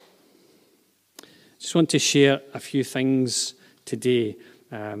Just want to share a few things today.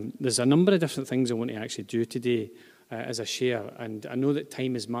 There's a number of different things I want to actually do today as a share, and I know that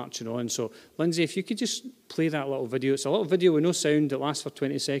time is marching on. So, Lindsay, if you could just play that little video. It's a little video with no sound. It lasts for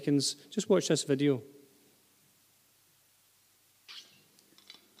 20 seconds. Just watch this video.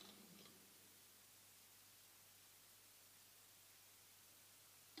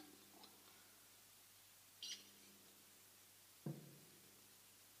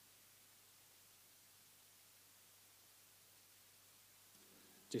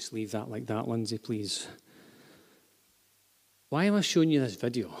 Just leave that like that, Lindsay, please. Why am I showing you this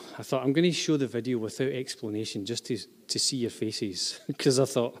video? I thought I'm going to show the video without explanation just to see your faces, because I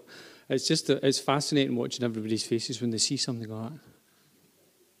thought it's fascinating watching everybody's faces when they see something like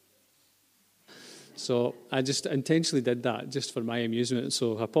that. So I just intentionally did that just for my amusement.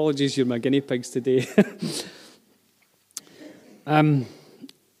 So apologies, you're my guinea pigs today. One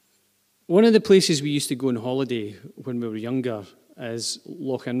of the places we used to go on holiday when we were younger is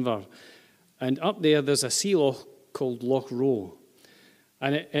Loch Inver. And up there's a sea loch called Loch Roe.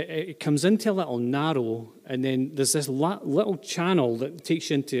 And it comes into a little narrow, and then there's this little channel that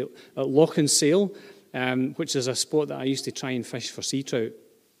takes you into Lochansale, which is a spot that I used to try and fish for sea trout.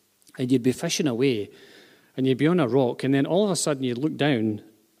 And you'd be fishing away, and you'd be on a rock, and then all of a sudden you'd look down,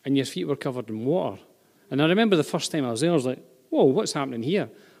 and your feet were covered in water. And I remember the first time I was there, I was like, whoa, what's happening here?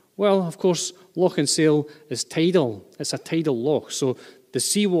 Well, of course, Lochansale is tidal. It's a tidal loch. So the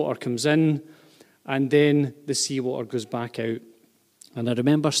seawater comes in, and then the seawater goes back out. And I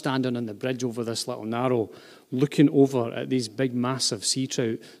remember standing on the bridge over this little narrow, looking over at these big, massive sea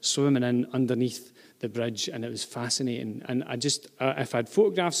trout swimming in underneath the bridge, and it was fascinating. And if I had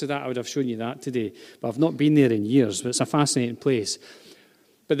photographs of that, I would have shown you that today. But I've not been there in years, but it's a fascinating place.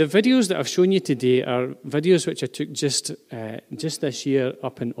 But the videos that I've shown you today are videos which I took just this year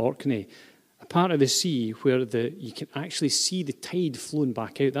up in Orkney, a part of the sea where you can actually see the tide flowing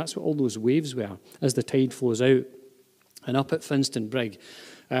back out. That's what all those waves were as the tide flows out. And up at Finston Brig,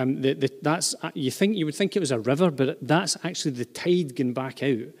 you would think it was a river, but that's actually the tide going back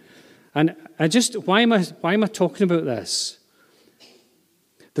out. And why am I talking about this?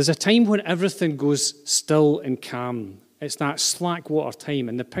 There's a time when everything goes still and calm. It's that slack water time.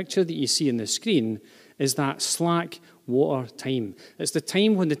 And the picture that you see on the screen is that slack water time. It's the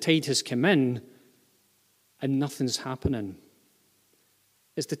time when the tide has come in and nothing's happening.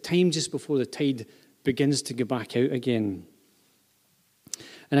 It's the time just before the tide begins to go back out again.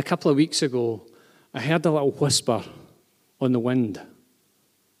 And a couple of weeks ago, I heard a little whisper on the wind.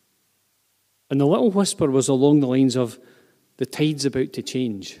 And the little whisper was along the lines of, the tide's about to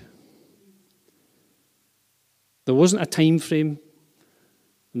change. There wasn't a time frame,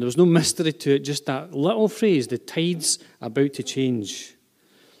 and there was no mystery to it, just that little phrase, the tide's about to change.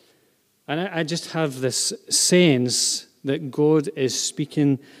 And I just have this sense that God is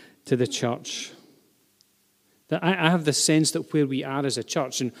speaking to the church. That I have the sense that where we are as a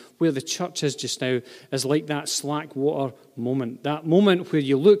church and where the church is just now is like that slack water moment. That moment where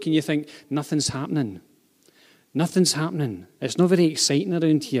you look and you think, nothing's happening. Nothing's happening. It's not very exciting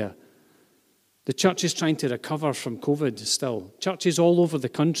around here. The church is trying to recover from COVID still. Churches all over the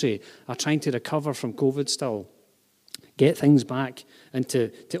country are trying to recover from COVID still. Get things back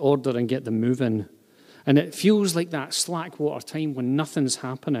into order and get them moving. And it feels like that slack water time when nothing's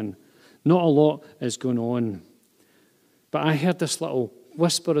happening. Not a lot is going on. But I heard this little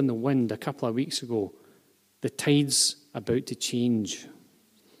whisper in the wind a couple of weeks ago. The tide's about to change.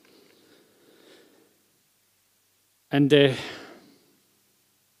 And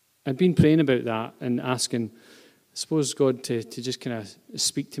I'd been praying about that and asking, I suppose, God to just kind of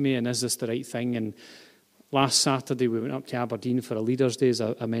speak to me, and is this the right thing? And last Saturday we went up to Aberdeen for a Leaders' Day, as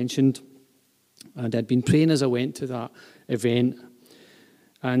I mentioned. And I'd been praying as I went to that event.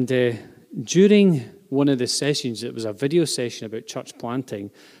 And during one of the sessions, it was a video session about church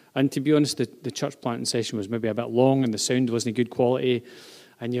planting. And to be honest, the church planting session was maybe a bit long and the sound wasn't good quality.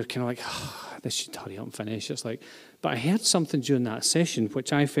 And you're kind of like, this should hurry up and finish. It's like, but I heard something during that session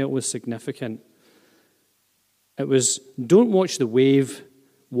which I felt was significant. It was, don't watch the wave,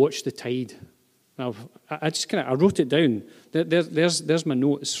 watch the tide. Now, I wrote it down. There's my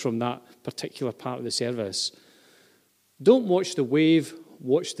notes from that particular part of the service. Don't watch the wave,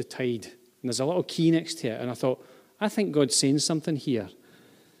 watch the tide. And there's a little key next to it. And I thought, I think God's saying something here.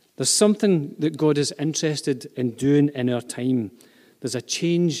 There's something that God is interested in doing in our time. There's a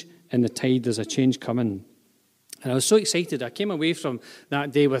change in the tide. There's a change coming. And I was so excited. I came away from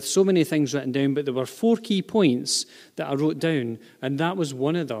that day with so many things written down, but there were 4 key points that I wrote down, and that was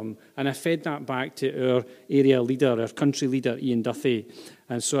one of them. And I fed that back to our area leader, our country leader, Ian Duffy.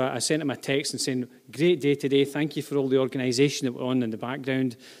 And so I sent him a text and saying, great day today. Thank you for all the organisation that went on in the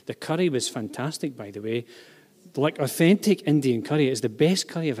background. The curry was fantastic, by the way. Like authentic Indian curry. It's the best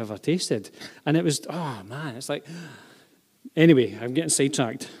curry I've ever tasted. And it was, oh man, it's like... Anyway, I'm getting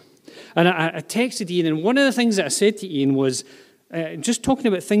sidetracked. And I texted Ian, and one of the things that I said to Ian was just talking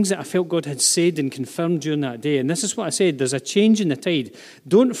about things that I felt God had said and confirmed during that day. And this is what I said: there's a change in the tide.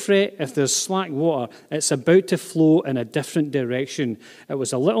 Don't fret if there's slack water. It's about to flow in a different direction. It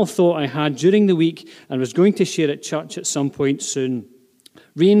was a little thought I had during the week and was going to share at church at some point soon.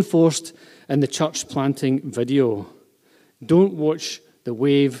 Reinforced in the church planting video. Don't watch the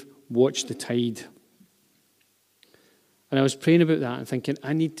wave, watch the tide. And I was praying about that and thinking,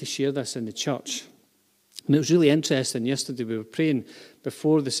 I need to share this in the church. And it was really interesting. Yesterday we were praying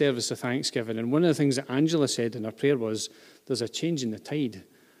before the service of Thanksgiving, and one of the things that Angela said in her prayer was, there's a change in the tide.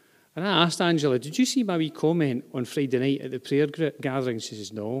 And I asked Angela, did you see my wee comment on Friday night at the prayer gathering? She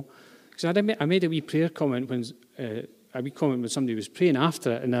says, no. Because I made a wee prayer comment when somebody was praying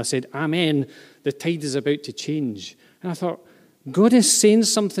after it, and I said, amen, the tide is about to change. And I thought, God is saying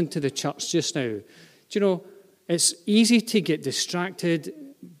something to the church just now. Do you know, it's easy to get distracted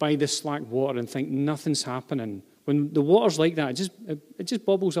by the slack water and think nothing's happening. When the water's like that, it just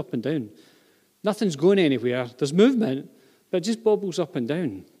bobbles up and down. Nothing's going anywhere. There's movement, but it just bobbles up and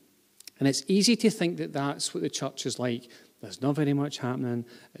down. And it's easy to think that that's what the church is like. There's not very much happening.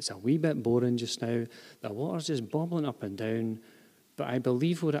 It's a wee bit boring just now. The water's just bobbling up and down. But I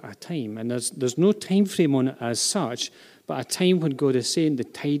believe we're at a time, and there's no time frame on it as such, but a time when God is saying the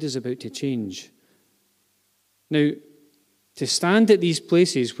tide is about to change. Now, to stand at these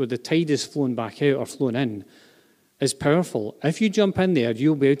places where the tide is flowing back out or flowing in is powerful. If you jump in there,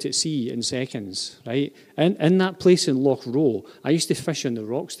 you'll be out at sea in seconds, right? In that place in Loch Roe, I used to fish on the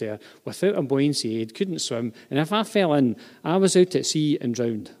rocks there without a buoyancy aid, couldn't swim. And if I fell in, I was out at sea and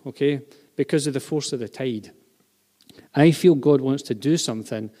drowned, okay, because of the force of the tide. I feel God wants to do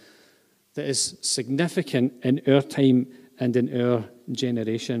something that is significant in our time and in our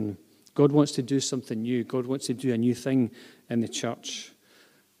generation. God wants to do something new. God wants to do a new thing in the church.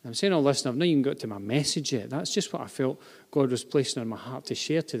 I'm saying all this, and I've not even got to my message yet. That's just what I felt God was placing on my heart to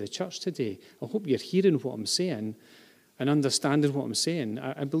share to the church today. I hope you're hearing what I'm saying and understanding what I'm saying.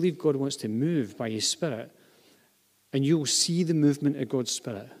 I believe God wants to move by His Spirit, and you'll see the movement of God's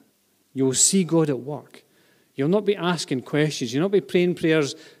Spirit. You'll see God at work. You'll not be asking questions. You'll not be praying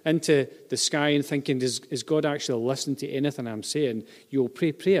prayers into the sky and thinking, is God actually listening to anything I'm saying? You'll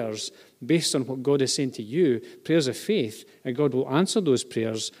pray prayers based on what God is saying to you, prayers of faith, and God will answer those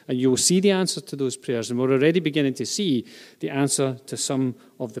prayers, and you'll see the answer to those prayers. And we're already beginning to see the answer to some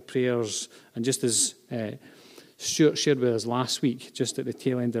of the prayers. And just as Stuart shared with us last week, just at the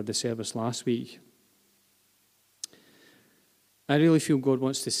tail end of the service last week, I really feel God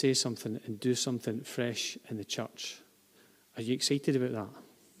wants to say something and do something fresh in the church. Are you excited about that?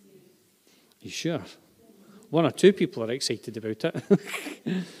 Are you sure? 1 or 2 people are excited about it.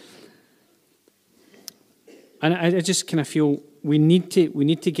 And I just kind of feel we need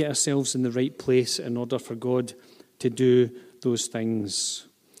to get ourselves in the right place in order for God to do those things.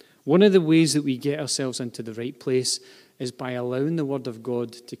 One of the ways that we get ourselves into the right place is by allowing the Word of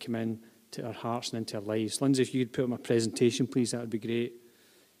God to come in to our hearts and into our lives. Lindsay, if you'd put up my presentation, please, that would be great.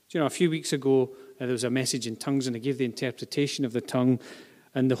 Do you know, a few weeks ago, there was a message in tongues, and I gave the interpretation of the tongue,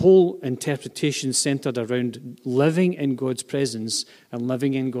 and the whole interpretation centered around living in God's presence and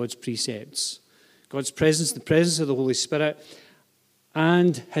living in God's precepts. God's presence, the presence of the Holy Spirit,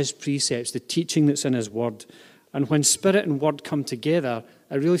 and His precepts, the teaching that's in His Word. And when Spirit and Word come together,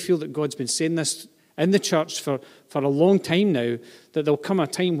 I really feel that God's been saying this in the church for a long time now, that there'll come a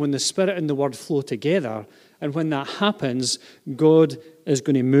time when the Spirit and the Word flow together, and when that happens, God is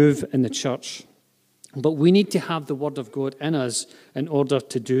going to move in the church. But we need to have the Word of God in us in order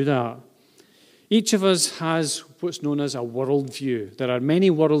to do that. Each of us has what's known as a worldview. There are many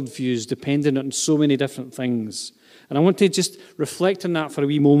worldviews depending on so many different things. And I want to just reflect on that for a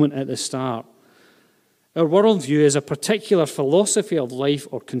wee moment at the start. Our worldview is a particular philosophy of life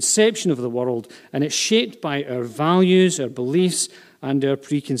or conception of the world, and it's shaped by our values, our beliefs, and our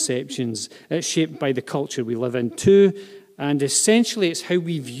preconceptions. It's shaped by the culture we live in too, and essentially it's how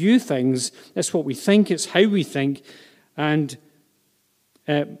we view things. It's what we think, it's how we think, and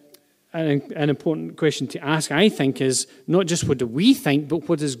an important question to ask, I think, is not just what do we think, but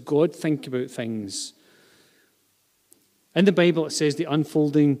what does God think about things? In the Bible, it says the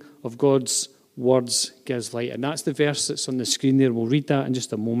unfolding of God's words gives light. And that's the verse that's on the screen there. We'll read that in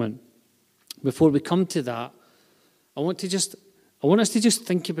just a moment. Before we come to that, I want us to just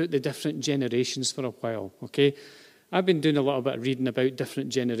think about the different generations for a while, okay? I've been doing a little bit of reading about different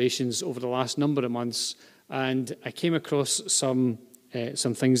generations over the last number of months, and I came across some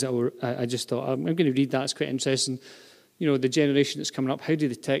things that I just thought, I'm going to read that. It's quite interesting. You know, the generation that's coming up, how do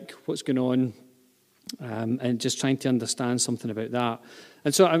they tick? What's going on? And just trying to understand something about that.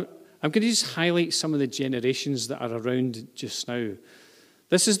 And so I'm going to just highlight some of the generations that are around just now.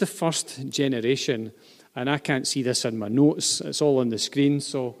 This is the first generation, and I can't see this in my notes. It's all on the screen.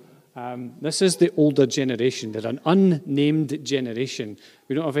 So this is the older generation. They're an unnamed generation.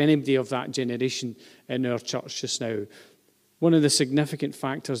 We don't have anybody of that generation in our church just now. One of the significant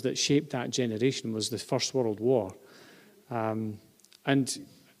factors that shaped that generation was the First World War. And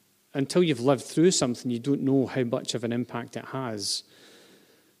until you've lived through something, you don't know how much of an impact it has.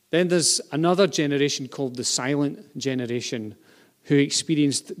 Then there's another generation called the Silent Generation, who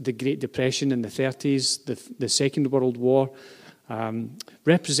experienced the Great Depression in the 30s, the Second World War,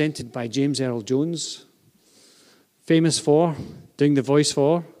 represented by James Earl Jones, famous for doing the voice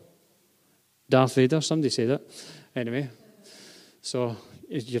for Darth Vader. Somebody said it. Anyway, so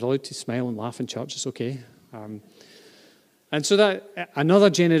you're allowed to smile and laugh in church. It's okay. And so that another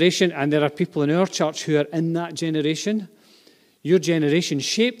generation, and there are people in our church who are in that generation. Your generation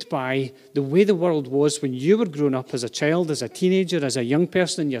shaped by the way the world was when you were growing up as a child, as a teenager, as a young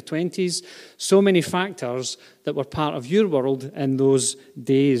person in your 20s. So many factors that were part of your world in those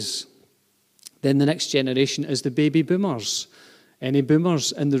days. Then the next generation is the baby boomers. Any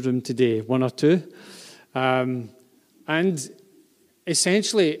boomers in the room today? One or two? And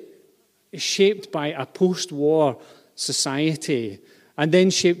essentially shaped by a post-war society, and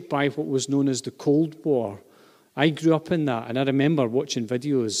then shaped by what was known as the Cold War. I grew up in that, and I remember watching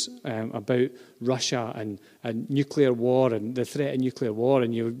videos about Russia and nuclear war and the threat of nuclear war,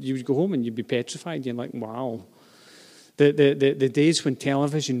 and you would go home and you'd be petrified. You're like, wow. The days when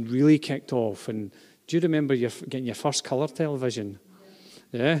television really kicked off, and do you remember getting your first colour television?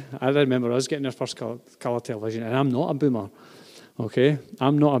 Yeah, I remember us getting our first colour television, and I'm not a boomer, okay?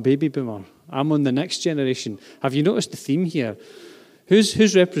 I'm not a baby boomer. I'm on the next generation. Have you noticed the theme here?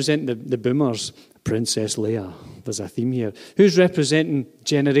 Who's representing the boomers? Princess Leia. There's a theme here. Who's representing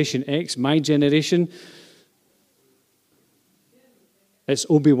Generation X, my generation? It's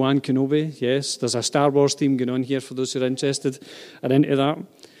Obi-Wan Kenobi, yes. There's a Star Wars theme going on here for those who are interested and into that.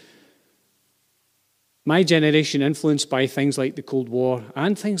 My generation, influenced by things like the Cold War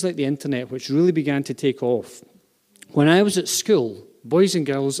and things like the internet, which really began to take off. When I was at school, boys and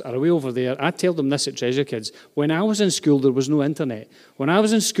girls are away over there. I tell them this at Treasure Kids. When I was in school, there was no internet. When I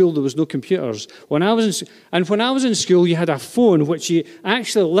was in school, there was no computers. When I was in school, you had a phone which you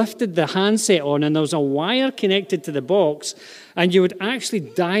actually lifted the handset on, and there was a wire connected to the box, and you would actually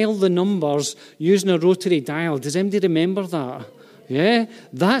dial the numbers using a rotary dial. Does anybody remember that? Yeah?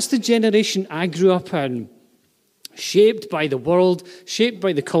 That's the generation I grew up in. Shaped by the world, shaped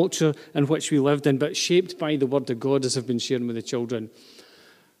by the culture in which we lived in, but shaped by the Word of God, as I've been sharing with the children.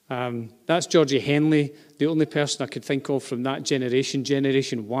 That's Georgie Henley, the only person I could think of from that generation,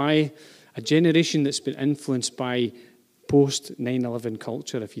 Generation Y, a generation that's been influenced by post-9/11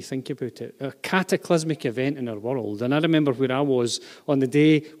 culture, if you think about it. A cataclysmic event in our world. And I remember where I was on the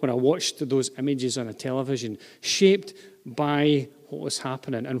day when I watched those images on a television, shaped by what was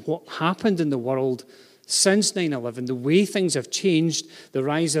happening and what happened in the world since 9/11, the way things have changed, the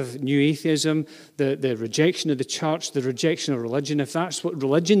rise of new atheism, the rejection of the church, the rejection of religion. If that's what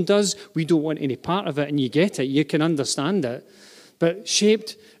religion does, we don't want any part of it, and you get it, you can understand it. But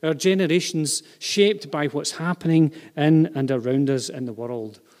our generations shaped by what's happening in and around us in the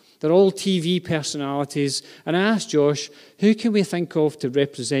world. They're all TV personalities. And I asked Josh, who can we think of to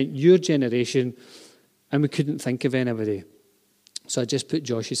represent your generation? And we couldn't think of anybody. So I just put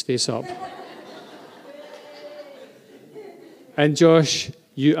Josh's face up. And Josh,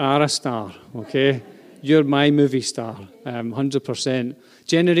 you are a star, okay? You're my movie star, 100%.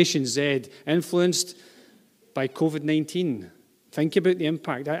 Generation Z, influenced by COVID-19. Think about the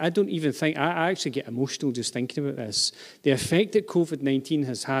impact. I don't even think, I actually get emotional just thinking about this. The effect that COVID-19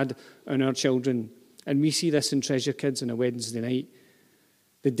 has had on our children, and we see this in Treasure Kids on a Wednesday night,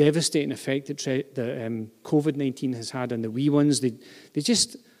 the devastating effect that COVID-19 has had on the wee ones, they're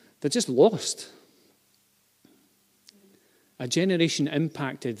just lost. A generation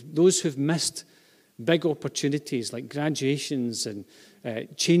impacted, those who've missed big opportunities like graduations and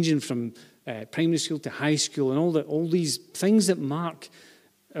changing from primary school to high school, and all these things that mark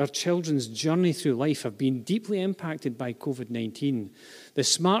our children's journey through life have been deeply impacted by COVID-19. The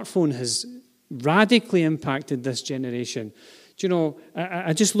smartphone has radically impacted this generation. Do you know,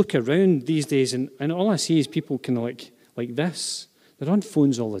 I just look around these days and all I see is people kind of like this. They're on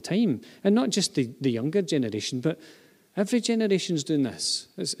phones all the time. And not just the younger generation, but every generation's doing this.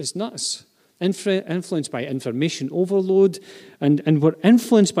 It's nuts. Influenced by information overload, and we're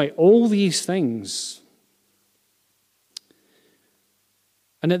influenced by all these things.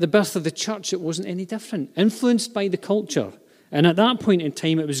 And at the birth of the church, it wasn't any different. Influenced by the culture. And at that point in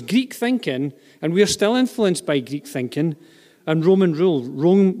time, it was Greek thinking, and we're still influenced by Greek thinking, and Roman rule,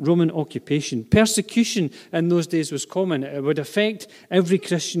 Roman occupation. Persecution in those days was common. It would affect every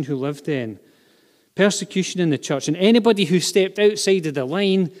Christian who lived then. Persecution in the church. And anybody who stepped outside of the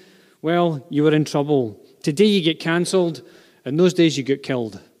line, well, you were in trouble. Today you get cancelled. In those days you get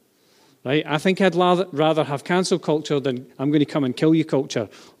killed. Right? I think I'd rather have cancel culture than I'm going to come and kill you culture.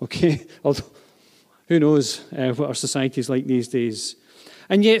 Okay? Although, who knows what our society is like these days.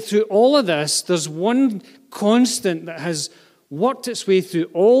 And yet through all of this, there's one constant that has worked its way through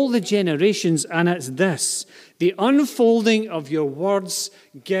all the generations, and it's this. The unfolding of your words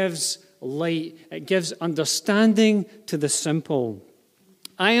gives light. It gives understanding to the simple.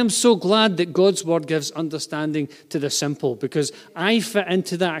 I am so glad that God's word gives understanding to the simple, because I fit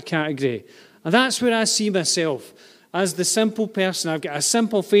into that category. And that's where I see myself. As the simple person, I've got a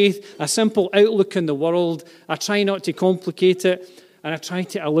simple faith, a simple outlook in the world. I try not to complicate it. And I try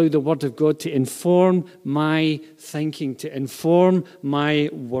to allow the Word of God to inform my thinking, to inform my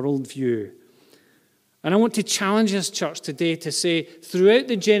worldview. And I want to challenge this church today to say, throughout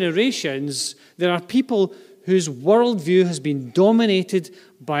the generations, there are people whose worldview has been dominated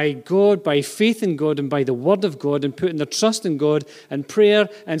by God, by faith in God, and by the Word of God, and putting their trust in God and prayer,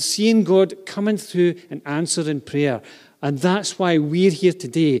 and seeing God coming through and answering prayer. And that's why we're here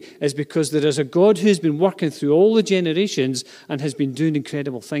today, is because there is a God who's been working through all the generations and has been doing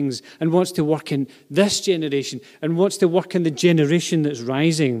incredible things and wants to work in this generation and wants to work in the generation that's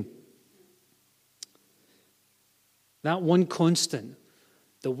rising. That one constant,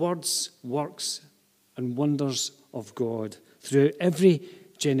 the words, works, and wonders of God throughout every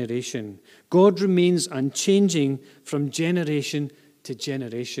generation. God remains unchanging from generation to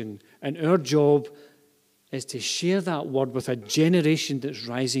generation. And our job is to share that word with a generation that's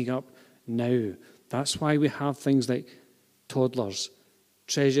rising up now. That's why we have things like toddlers,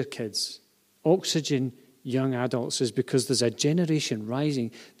 treasure kids, oxygen young adults, is because there's a generation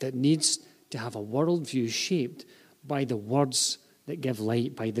rising that needs to have a worldview shaped by the words that give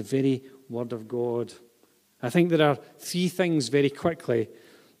light, by the very word of God. I think there are three things very quickly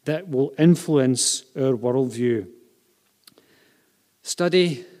that will influence our worldview: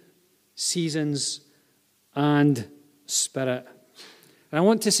 study, seasons, and spirit. And I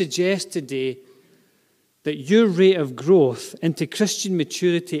want to suggest today that your rate of growth into Christian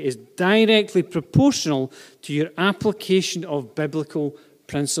maturity is directly proportional to your application of biblical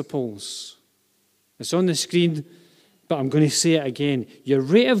principles. It's on the screen, but I'm going to say it again. Your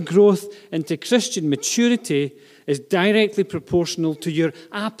rate of growth into Christian maturity is directly proportional to your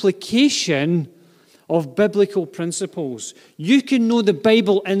application of biblical principles. You can know the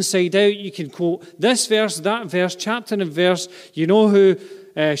Bible inside out. You can quote this verse, that verse, chapter and verse. You know who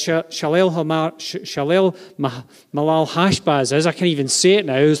Shalal Malal Hashbaz is. I can't even say it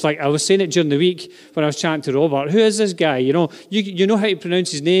now. It's like I was saying it during the week when I was chatting to Robert. Who is this guy? You know how to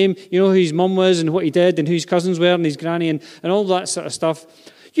pronounce his name. You know who his mum was and what he did and who his cousins were and his granny and all that sort of stuff.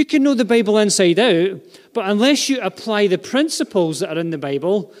 You can know the Bible inside out, but unless you apply the principles that are in the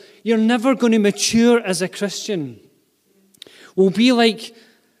Bible, you're never going to mature as a Christian. We'll be like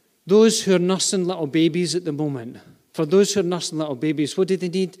those who are nursing little babies at the moment. For those who are nursing little babies, what do they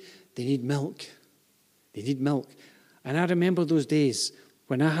need? They need milk. They need milk. And I remember those days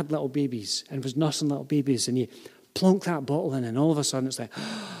when I had little babies and was nursing little babies, and you plonk that bottle in and all of a sudden it's like,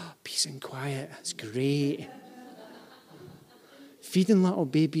 oh, peace and quiet, it's great. Feeding little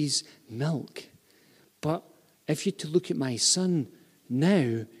babies milk. But if you're to look at my son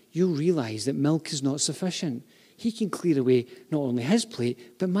now, you'll realize that milk is not sufficient. He can clear away not only his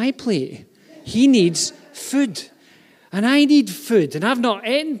plate, but my plate. He needs food. And I need food. And I've not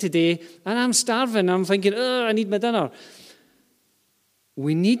eaten today, and I'm starving. I'm thinking, oh, I need my dinner.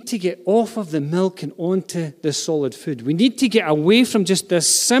 We need to get off of the milk and onto the solid food. We need to get away from just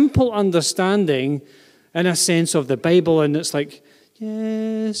this simple understanding, in a sense, of the Bible. And it's like,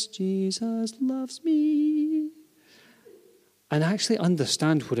 yes, Jesus loves me. And actually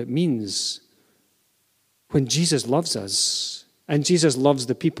understand what it means when Jesus loves us. And Jesus loves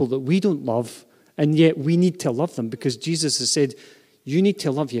the people that we don't love. And yet we need to love them because Jesus has said, you need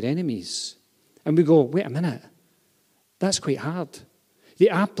to love your enemies. And we go, wait a minute. That's quite hard. The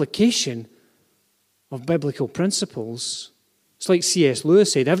application of biblical principles. It's like C.S.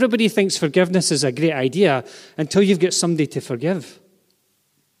 Lewis said, everybody thinks forgiveness is a great idea until you've got somebody to forgive.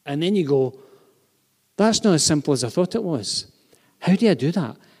 And then you go, that's not as simple as I thought it was. How do I do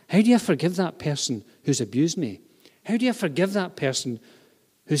that? How do I forgive that person who's abused me? How do I forgive that person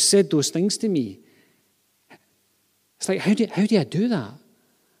who's said those things to me? It's like, how do I do that?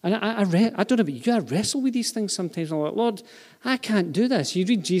 And I don't know about you, I wrestle with these things sometimes. I'm like, Lord, I can't do this. You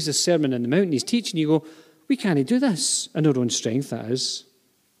read Jesus' Sermon on the Mount, he's teaching, you go, we can't do this in our own strength, that is.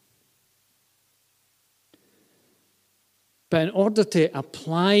 But in order to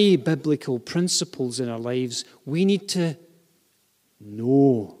apply biblical principles in our lives, we need to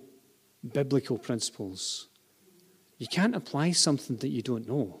know biblical principles. You can't apply something that you don't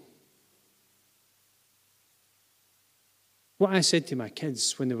know. What I said to my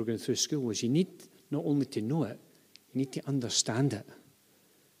kids when they were going through school was you need not only to know it, you need to understand it.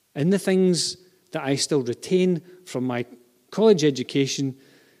 And the things that I still retain from my college education,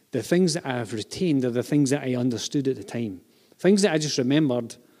 the things that I have retained are the things that I understood at the time. Things that I just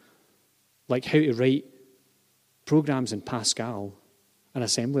remembered, like how to write programs in Pascal, an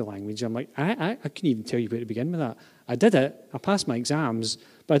assembly language. I'm like, I couldn't even tell you where to begin with that. I did it, I passed my exams,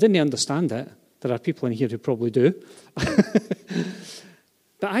 but I didn't understand it. There are people in here who probably do.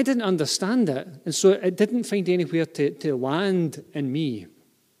 But I didn't understand it, and so it didn't find anywhere to land in me.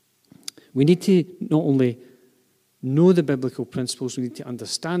 We need to not only know the biblical principles, we need to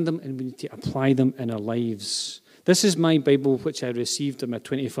understand them, and we need to apply them in our lives. This is my Bible, which I received on my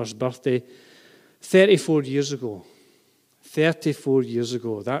 21st birthday 34 years ago. 34 years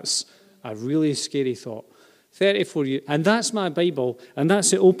ago. That's a really scary thought. 34 years. And that's my Bible, and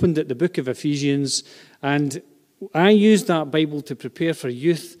that's it opened at the book of Ephesians. And I used that Bible to prepare for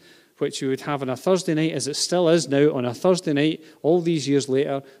youth, which we would have on a Thursday night, as it still is now, on a Thursday night, all these years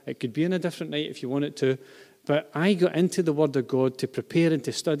later. It could be on a different night if you want it to. But I got into the Word of God to prepare and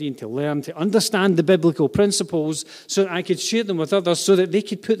to study and to learn, to understand the biblical principles so that I could share them with others, so that they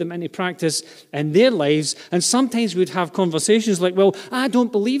could put them into practice in their lives. And sometimes we'd have conversations like, well, I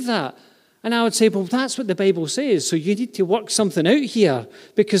don't believe that. And I would say, well, that's what the Bible says, so you need to work something out here,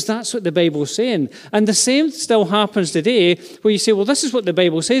 because that's what the Bible's saying. And the same still happens today, where you say, well, this is what the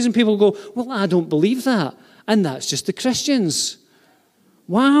Bible says, and people go, well, I don't believe that. And that's just the Christians.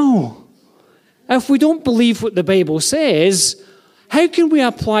 Wow. If we don't believe what the Bible says, how can we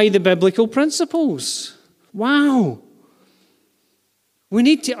apply the biblical principles? Wow. We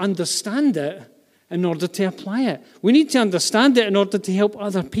need to understand it in order to apply it. We need to understand it in order to help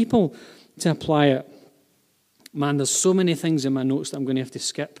other people to apply it. Man, there's so many things in my notes that I'm going to have to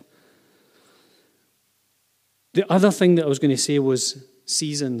skip. The other thing that I was going to say was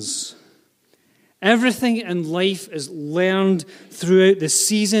seasons. Everything in life is learned throughout the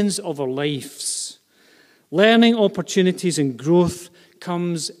seasons of our lives. Learning, opportunities, and growth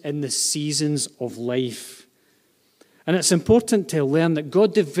comes in the seasons of life. And it's important to learn that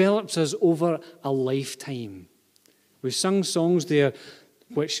God develops us over a lifetime. We sung songs there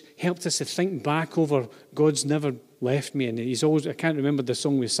which helped us to think back over God's never left me. And he's always, I can't remember the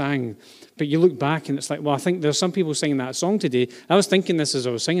song we sang, but you look back and it's like, well, I think there's some people singing that song today. I was thinking this as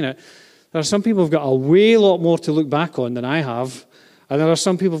I was singing it. There are some people who've got a way lot more to look back on than I have. And there are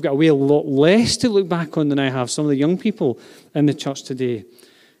some people who've got a way lot less to look back on than I have, some of the young people in the church today.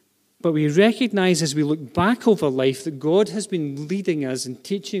 But we recognize as we look back over life that God has been leading us and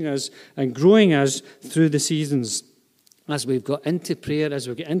teaching us and growing us through the seasons, as we've got into prayer, as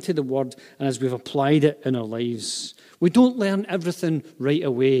we get into the Word, and as we've applied it in our lives. We don't learn everything right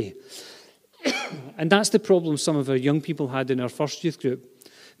away. And that's the problem some of our young people had in our first youth group.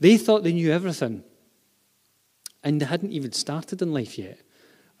 They thought they knew everything, and they hadn't even started in life yet.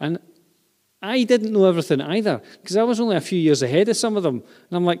 And I didn't know everything either, because I was only a few years ahead of some of them.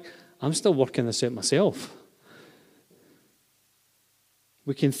 And I'm like, I'm still working this out myself.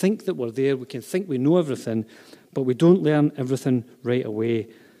 We can think that we're there, we can think we know everything, but we don't learn everything right away.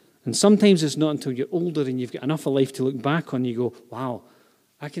 And sometimes it's not until you're older and you've got enough of life to look back on, you go, wow,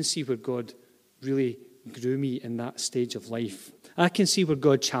 I can see where God really grew me in that stage of life. I can see where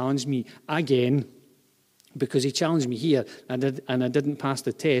God challenged me again, because he challenged me here, and I didn't pass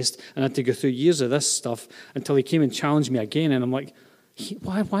the test, and I had to go through years of this stuff until he came and challenged me again. And I'm like,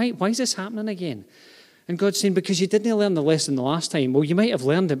 why is this happening again? And God's saying, because you didn't learn the lesson the last time. Well, you might have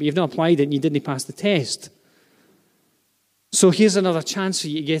learned it, but you've not applied it, and you didn't pass the test. So here's another chance for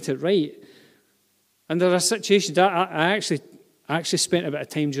you to get it right. And there are situations, I actually spent a bit of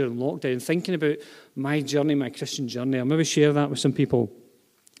time during lockdown thinking about my journey, my Christian journey. I'll maybe share that with some people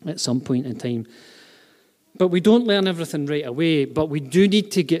at some point in time. But we don't learn everything right away, but we do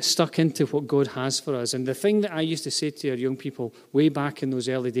need to get stuck into what God has for us. And the thing that I used to say to our young people way back in those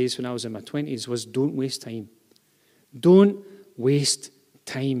early days when I was in my 20s was, don't waste time. Don't waste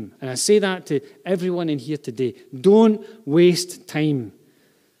time. And I say that to everyone in here today. Don't waste time.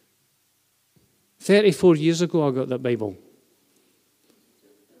 34 years ago, I got that Bible.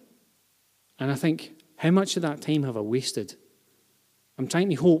 And I think, how much of that time have I wasted? I'm trying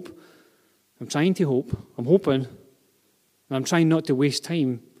to hope. I'm hoping. And I'm trying not to waste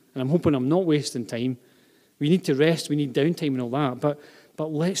time. And I'm hoping I'm not wasting time. We need to rest. We need downtime and all that.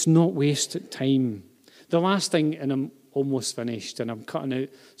 But let's not waste time. The last thing, and I'm almost finished, and I'm cutting out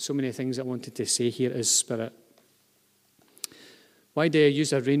so many things I wanted to say here, is spirit. Why do I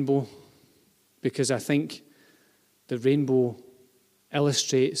use a rainbow? Because I think the rainbow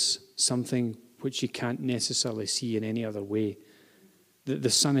illustrates something which you can't necessarily see in any other way. The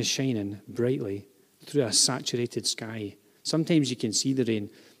sun is shining brightly through a saturated sky. Sometimes you can see the rain,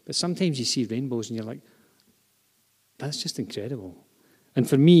 but sometimes you see rainbows and you're like, that's just incredible. And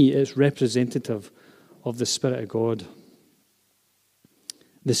for me, it's representative of the Spirit of God.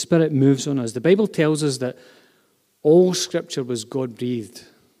 The Spirit moves on us. The Bible tells us that all Scripture was God-breathed.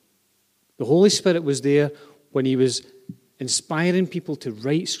 The Holy Spirit was there when he was inspiring people to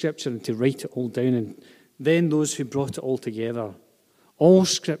write Scripture and to write it all down, and then those who brought it all together. All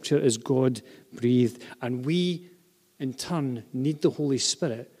Scripture is God-breathed, and we, in turn, need the Holy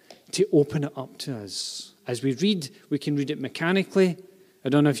Spirit to open it up to us. As we read, we can read it mechanically. I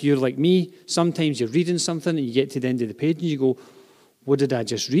don't know if you're like me. Sometimes you're reading something and you get to the end of the page and you go, what did I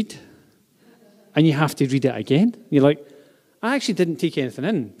just read? And you have to read it again. You're like, I actually didn't take anything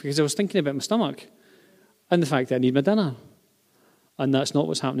in because I was thinking about my stomach and the fact that I need my dinner. And that's not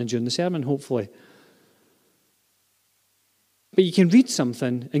what's happening during the sermon, hopefully. But you can read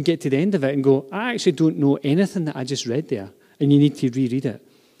something and get to the end of it and go, I actually don't know anything that I just read there. And you need to reread it.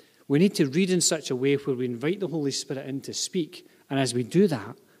 We need to read in such a way where we invite the Holy Spirit in to speak. And as we do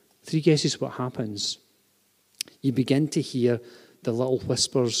that, 3 guesses what happens. You begin to hear the little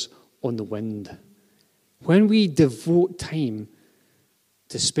whispers on the wind. When we devote time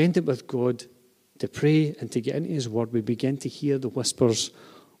to spend it with God, to pray and to get into His Word, we begin to hear the whispers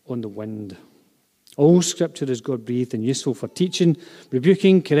on the wind. All Scripture is God-breathed and useful for teaching,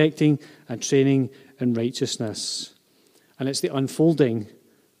 rebuking, correcting, and training in righteousness. And it's the unfolding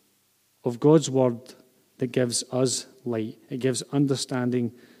of God's Word that gives us light. It gives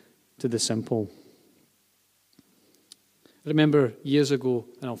understanding to the simple. I remember years ago,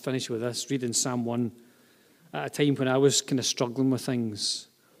 and I'll finish with this, reading Psalm 1 at a time when I was kind of struggling with things.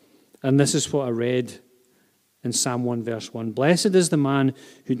 And this is what I read in Psalm 1, verse 1. Blessed is the man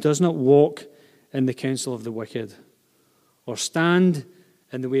who does not walk in the counsel of the wicked, or stand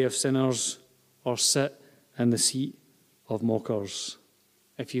in the way of sinners, or sit in the seat of mockers.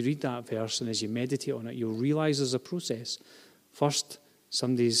 If you read that verse and as you meditate on it, you'll realize there's a process. First,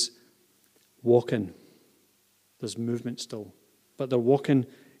 somebody's walking. There's movement still. But they're walking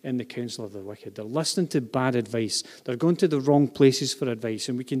in the counsel of the wicked. They're listening to bad advice. They're going to the wrong places for advice.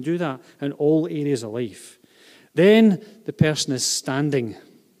 And we can do that in all areas of life. Then the person is standing.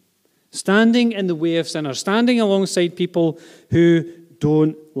 Standing in the way of sinners. Standing alongside people who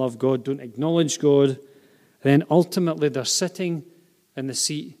don't love God, don't acknowledge God. And then ultimately they're sitting in the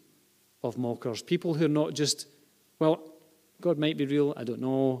seat of mockers. People who are not just, well, God might be real, I don't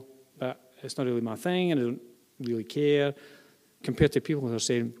know, but it's not really my thing and I don't really care, compared to people who are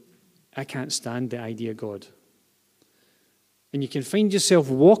saying, I can't stand the idea of God. And you can find yourself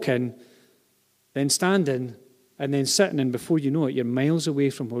walking, then standing, and then sitting, and before you know it, you're miles away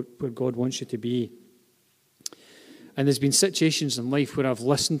from where God wants you to be. And there's been situations in life where I've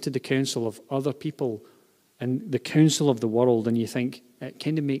listened to the counsel of other people and the counsel of the world, and you think, it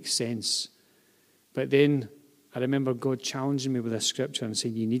kind of makes sense. But then I remember God challenging me with a scripture and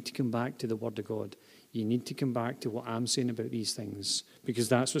saying, you need to come back to the Word of God. You need to come back to what I'm saying about these things, because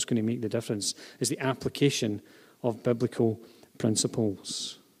that's what's going to make the difference, is the application of biblical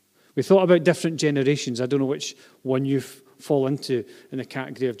principles. We thought about different generations. I don't know which one you fall into in the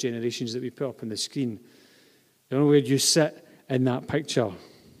category of generations that we put up on the screen. I don't know where you sit in that picture.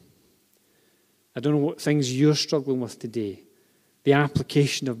 I don't know what things you're struggling with today. The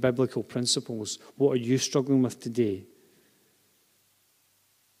application of biblical principles. What are you struggling with today?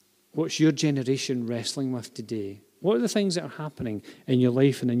 What's your generation wrestling with today? What are the things that are happening in your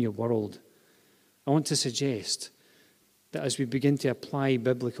life and in your world? I want to suggest that as we begin to apply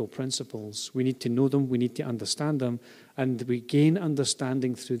biblical principles, we need to know them, we need to understand them, and we gain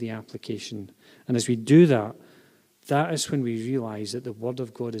understanding through the application. And as we do that, that is when we realize that the Word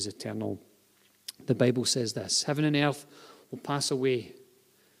of God is eternal. The Bible says this: heaven and earth will pass away,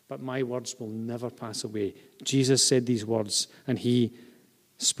 but my words will never pass away. Jesus said these words, and he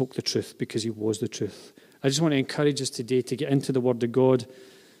spoke the truth because he was the truth. I just want to encourage us today to get into the Word of God,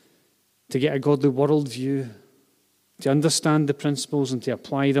 to get a godly worldview, to understand the principles and to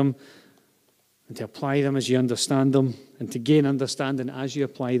apply them, as you understand them, and to gain understanding as you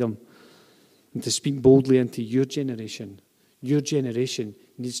apply them, and to speak boldly into your generation. Your generation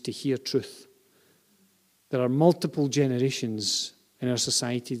needs to hear truth. There are multiple generations in our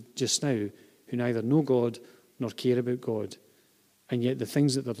society just now who neither know God nor care about God, and yet the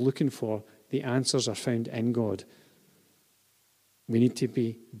things that they're looking for, the answers are found in God. We need to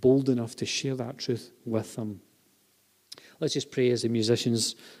be bold enough to share that truth with them. Let's just pray as the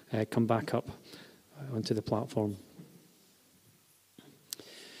musicians come back up onto the platform.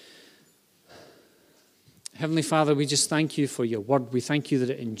 Heavenly Father, we just thank you for your word. We thank you that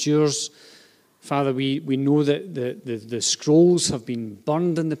it endures. Father, we know that the scrolls have been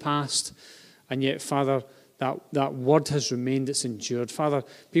burned in the past, and yet, Father, that word has remained, it's endured. Father,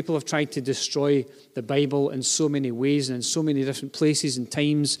 people have tried to destroy the Bible in so many ways and in so many different places and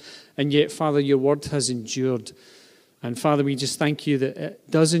times, and yet, Father, your word has endured. And Father, we just thank you that it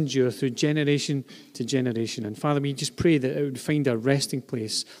does endure through generation to generation. And Father, we just pray that it would find a resting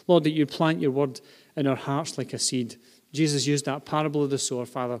place. Lord, that you'd plant your word in our hearts like a seed. Jesus used that parable of the sower,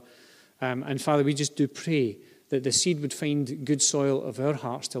 Father. And Father, we just do pray that the seed would find good soil of our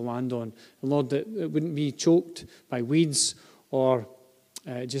hearts to land on. And Lord, that it wouldn't be choked by weeds or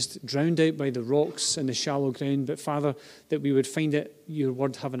just drowned out by the rocks in the shallow ground. But Father, that we would find it, your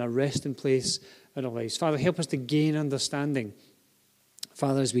word having a resting place in our lives. Father, help us to gain understanding.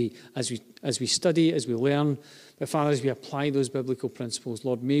 Father, as we study, as we learn, but Father, as we apply those biblical principles,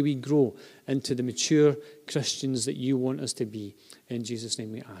 Lord, may we grow into the mature Christians that you want us to be. In Jesus'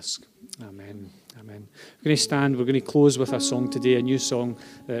 name we ask. Amen. Amen. We're going to stand. We're going to close with a song today, a new song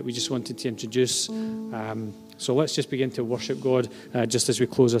that we just wanted to introduce. So let's just begin to worship God just as we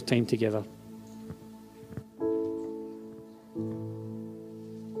close our time together.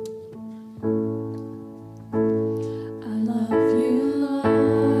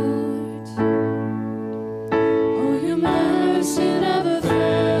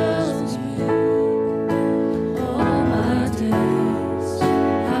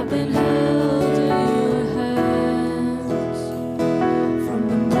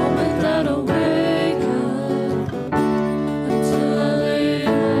 Until I lay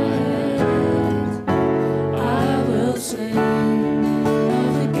my head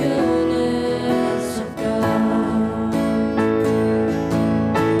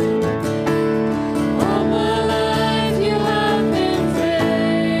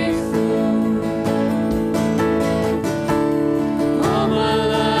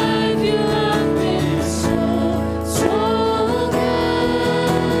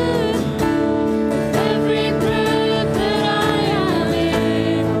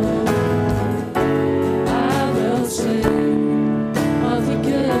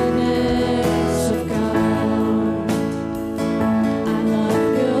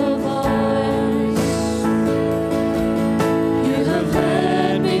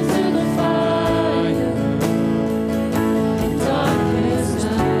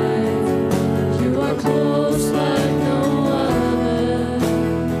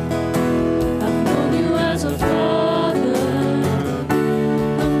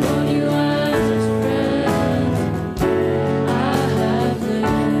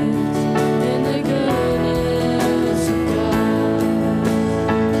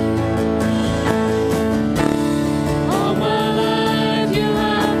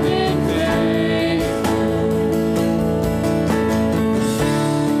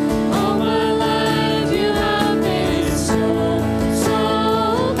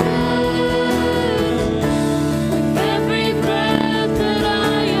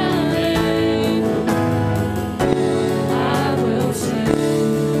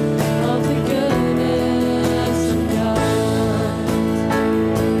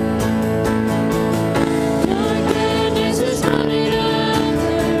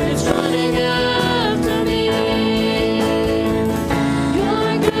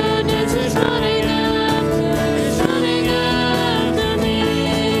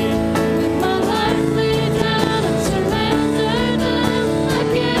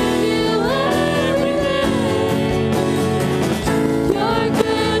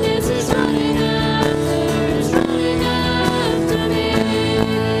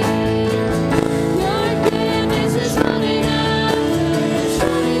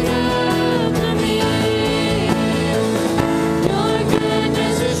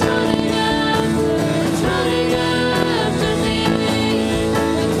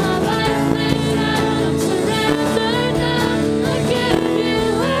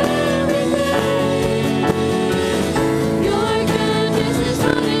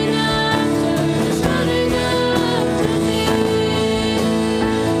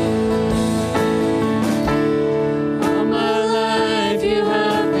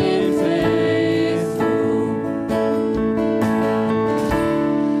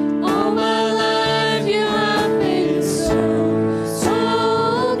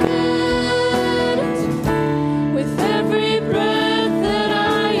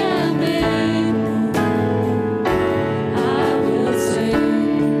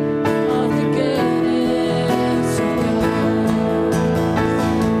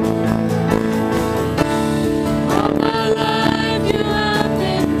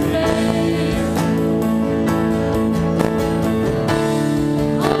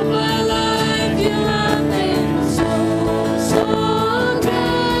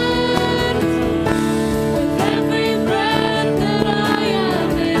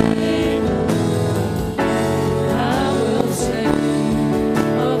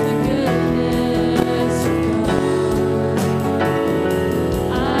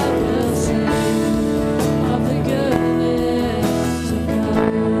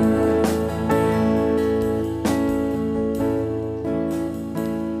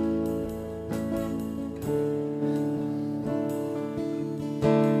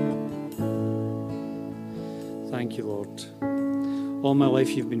thank you, Lord. All my life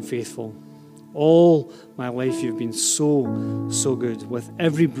you've been faithful. All my life you've been so, so good. With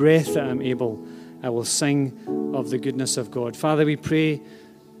every breath that I'm able, I will sing of the goodness of God. Father, we pray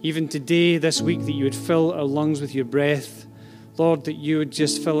even today, this week, that you would fill our lungs with your breath. Lord, that you would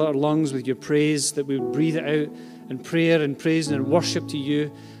just fill our lungs with your praise, that we would breathe it out in prayer and praise and in worship to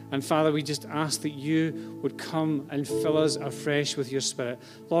you. And Father, we just ask that you would come and fill us afresh with your Spirit.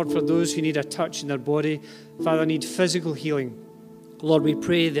 Lord, for those who need a touch in their body, Father, need physical healing, Lord, we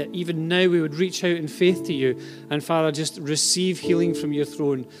pray that even now we would reach out in faith to you and, Father, just receive healing from your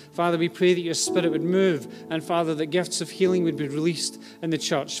throne. Father, we pray that your Spirit would move and, Father, that gifts of healing would be released in the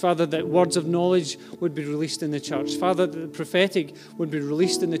church. Father, that words of knowledge would be released in the church. Father, that the prophetic would be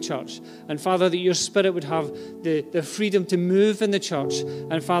released in the church. And, Father, that your Spirit would have the freedom to move in the church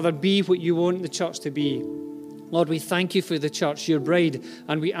and, Father, be what you want the church to be. Lord, we thank you for the church, your bride,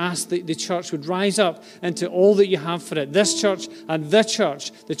 and we ask that the church would rise up into all that you have for it. This church and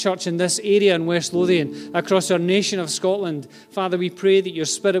the church in this area in West Lothian, across our nation of Scotland. Father, we pray that your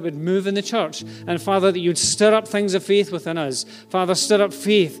Spirit would move in the church, and Father, that you would stir up things of faith within us. Father, stir up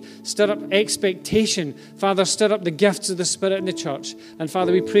faith, stir up expectation. Father, stir up the gifts of the Spirit in the church. And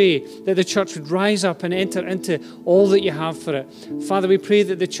Father, we pray that the church would rise up and enter into all that you have for it. Father, we pray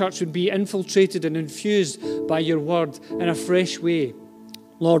that the church would be infiltrated and infused by your word in a fresh way.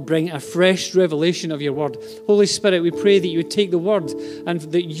 Lord, bring a fresh revelation of your word. Holy Spirit, we pray that you would take the word and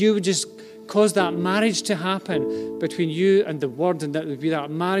that you would just cause that marriage to happen between you and the word, and that would be that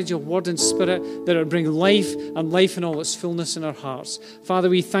marriage of word and spirit that would bring life and life in all its fullness in our hearts. Father,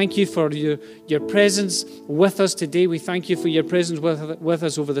 we thank you for your presence with us today. We thank you for your presence with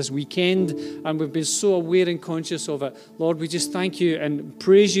us over this weekend, and we've been so aware and conscious of it. Lord, we just thank you and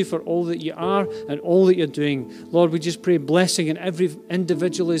praise you for all that you are and all that you're doing. Lord, we just pray blessing in every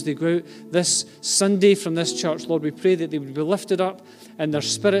individual as they go out this Sunday from this church. Lord, we pray that they would be lifted up in their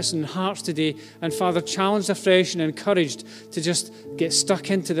spirits and hearts today, and Father, challenged afresh and encouraged to just get stuck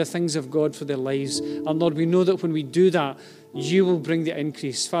into the things of God for their lives. And Lord, we know that when we do that, you will bring the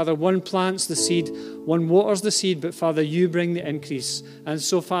increase. Father, one plants the seed, one waters the seed, but Father, you bring the increase. And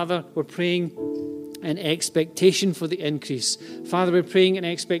so, Father, we're praying in expectation for the increase. Father, we're praying in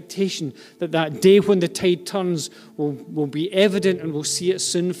expectation that that day when the tide turns will be evident, and we'll see it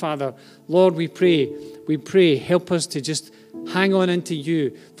soon, Father. Lord, we pray, help us to just hang on into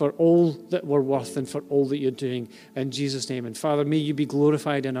you for all that we're worth and for all that you're doing in Jesus' name. And Father, may you be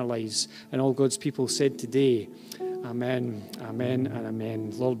glorified in our lives. And all God's people said today, amen, amen, and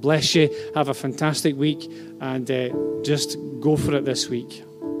amen. Lord bless you. Have a fantastic week, and just go for it this week.